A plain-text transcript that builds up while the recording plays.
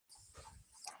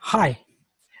Hi,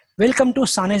 welcome to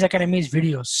Sane's Academy's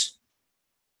videos.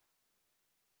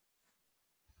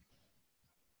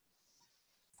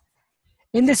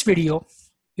 In this video,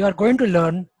 you are going to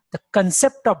learn the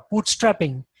concept of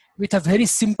bootstrapping with a very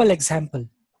simple example.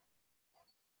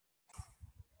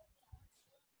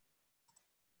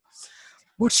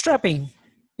 Bootstrapping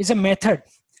is a method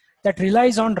that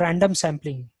relies on random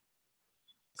sampling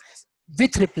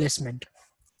with replacement.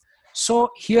 So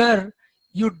here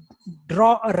you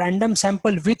draw a random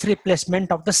sample with replacement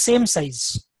of the same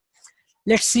size.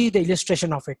 Let's see the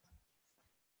illustration of it.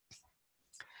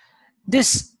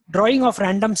 This drawing of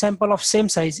random sample of same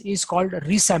size is called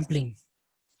resampling.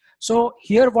 So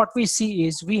here what we see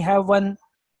is we have one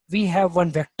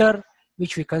vector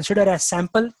which we consider as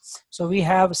sample. So we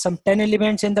have some 10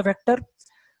 elements in the vector.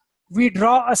 We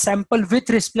draw a sample with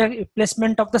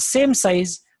replacement of the same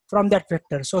size from that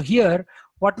vector. So here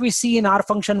what we see in our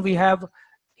function, we have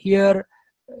here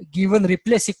given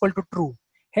replace equal to true.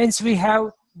 Hence we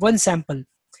have one sample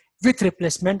with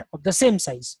replacement of the same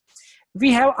size.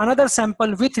 We have another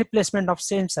sample with replacement of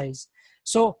same size.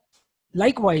 So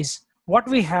likewise, what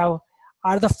we have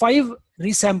are the 5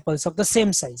 resamples of the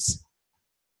same size.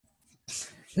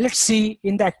 Let's see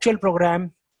in the actual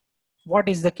program what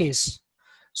is the case.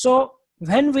 So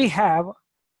when we have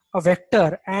a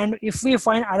vector and if we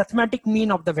find arithmetic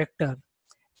mean of the vector,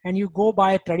 and you go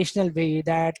by traditional way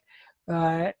that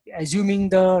assuming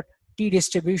the t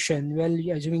distribution, well,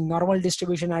 assuming normal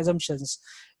distribution assumptions,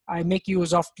 I make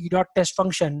use of t dot test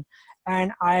function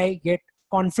and I get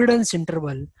confidence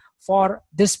interval for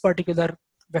this particular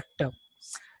vector.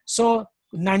 So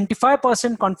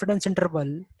 95% confidence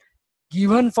interval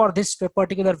given for this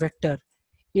particular vector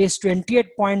is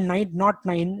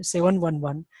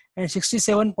 28.909711 and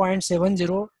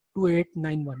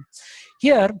 67.702891.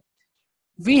 Here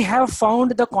we have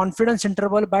found the confidence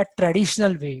interval by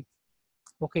traditional way.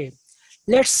 Okay,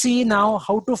 let's see now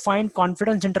how to find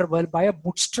confidence interval by a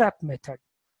bootstrap method.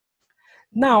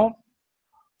 Now,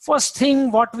 first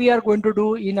thing what we are going to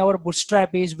do in our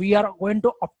bootstrap is we are going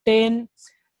to obtain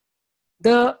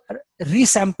the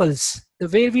resamples. The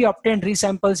way we obtained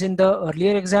resamples in the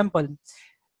earlier example,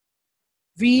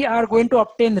 we are going to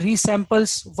obtain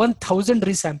resamples, 1000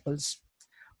 resamples.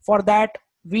 For that,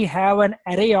 we have an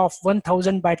array of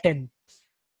 1000 by 10.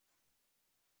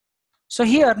 So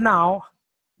here now,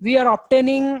 we are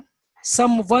obtaining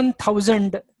some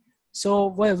 1000.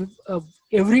 So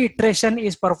every iteration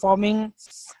is performing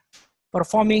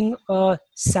a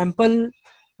sample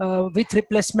with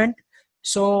replacement.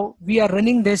 So we are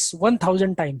running this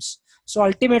 1000 times. So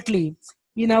ultimately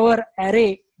in our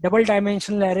array, double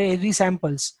dimensional array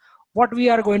resamples, what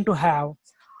we are going to have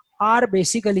are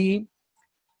basically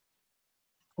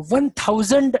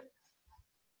 1000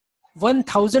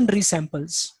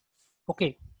 resamples.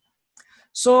 Okay,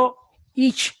 so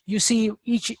each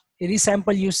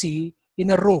resample you see in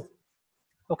a row.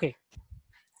 Okay,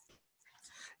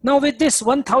 now with this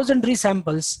 1000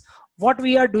 resamples, what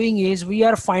we are doing is we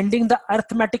are finding the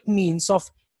arithmetic means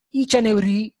of each and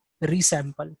every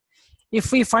resample.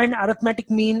 If we find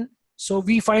arithmetic mean, so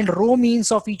we find row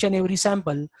means of each and every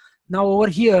sample. Now over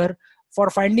here, for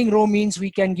finding row means,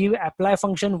 we can give apply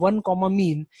function 1 comma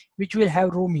mean, which will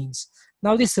have row means.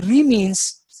 Now this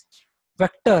remeans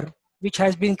vector which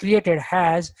has been created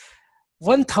has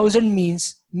 1000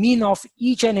 mean of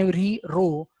each and every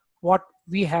row what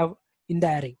we have in the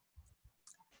array.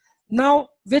 Now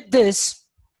with this,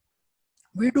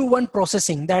 we do one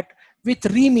processing that with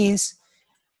remeans,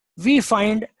 we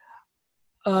find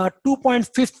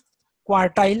 2.5th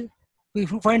quartile, we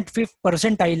find 5th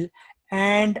percentile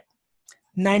and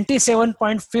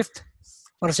 97.5th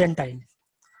percentile.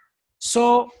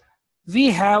 So we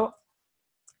have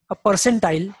a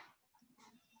percentile.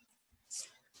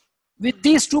 With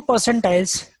these 2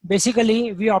 percentiles,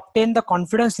 basically we obtain the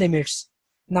confidence limits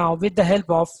now with the help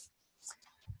of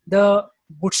the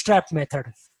bootstrap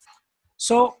method.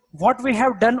 So what we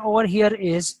have done over here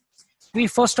is we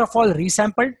first of all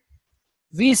resampled.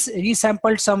 We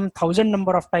resampled some 1000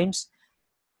 number of times.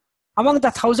 Among the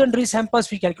 1000 resamples,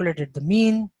 we calculated the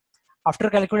mean. After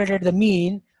calculated the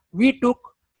mean, we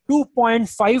took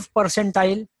 2.5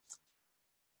 percentile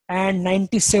and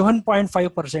 97.5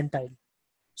 percentile.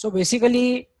 So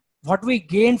basically what we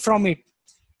gained from it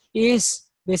is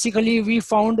basically we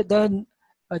found the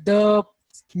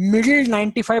middle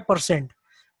 95%.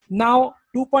 Now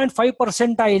 2.5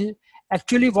 percentile,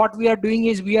 actually what we are doing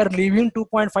is we are leaving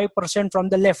 2.5% from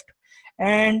the left,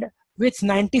 and with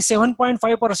 97.5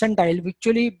 percentile,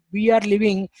 actually we are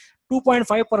leaving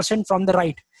 2.5% from the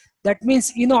right. That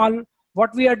means in all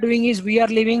what we are doing is we are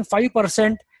leaving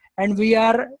 5% and we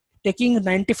are taking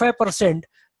 95%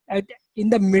 in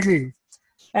the middle,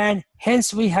 and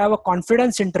hence we have a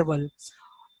confidence interval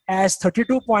as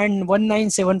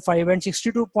 32.1975 and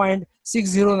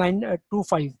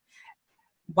 62.60925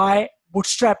 by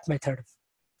bootstrap method.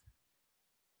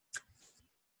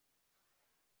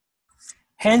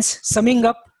 Hence, summing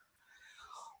up,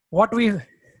 what we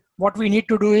need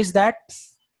to do is that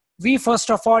we first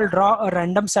of all draw a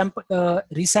random sample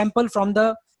resample from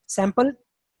the sample.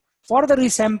 For the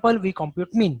resample, we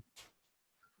compute mean.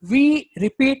 We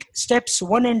repeat steps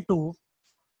 1 and 2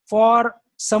 for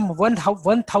some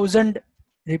 1000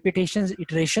 repetitions,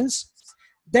 iterations.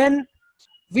 Then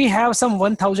we have some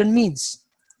 1000 means.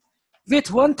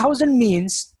 With 1000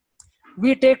 means,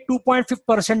 we take 2.5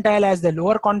 percentile as the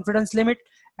lower confidence limit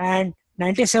and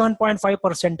 97.5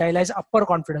 percentile as upper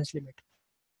confidence limit.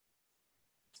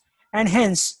 And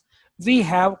hence, we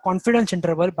have confidence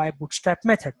interval by bootstrap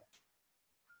method.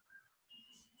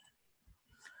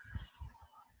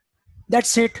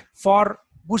 That's it for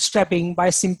bootstrapping by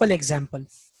simple example.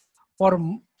 For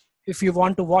if you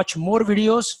want to watch more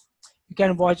videos, you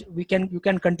can watch. You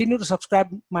can continue to subscribe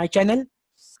my channel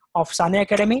of Sane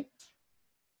Academy.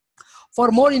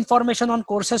 For more information on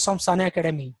courses from Sane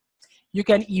Academy, you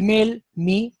can email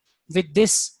me with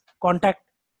this contact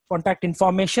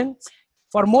information.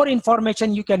 For more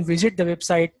information, you can visit the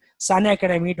website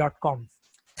saneacademy.com.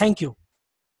 Thank you.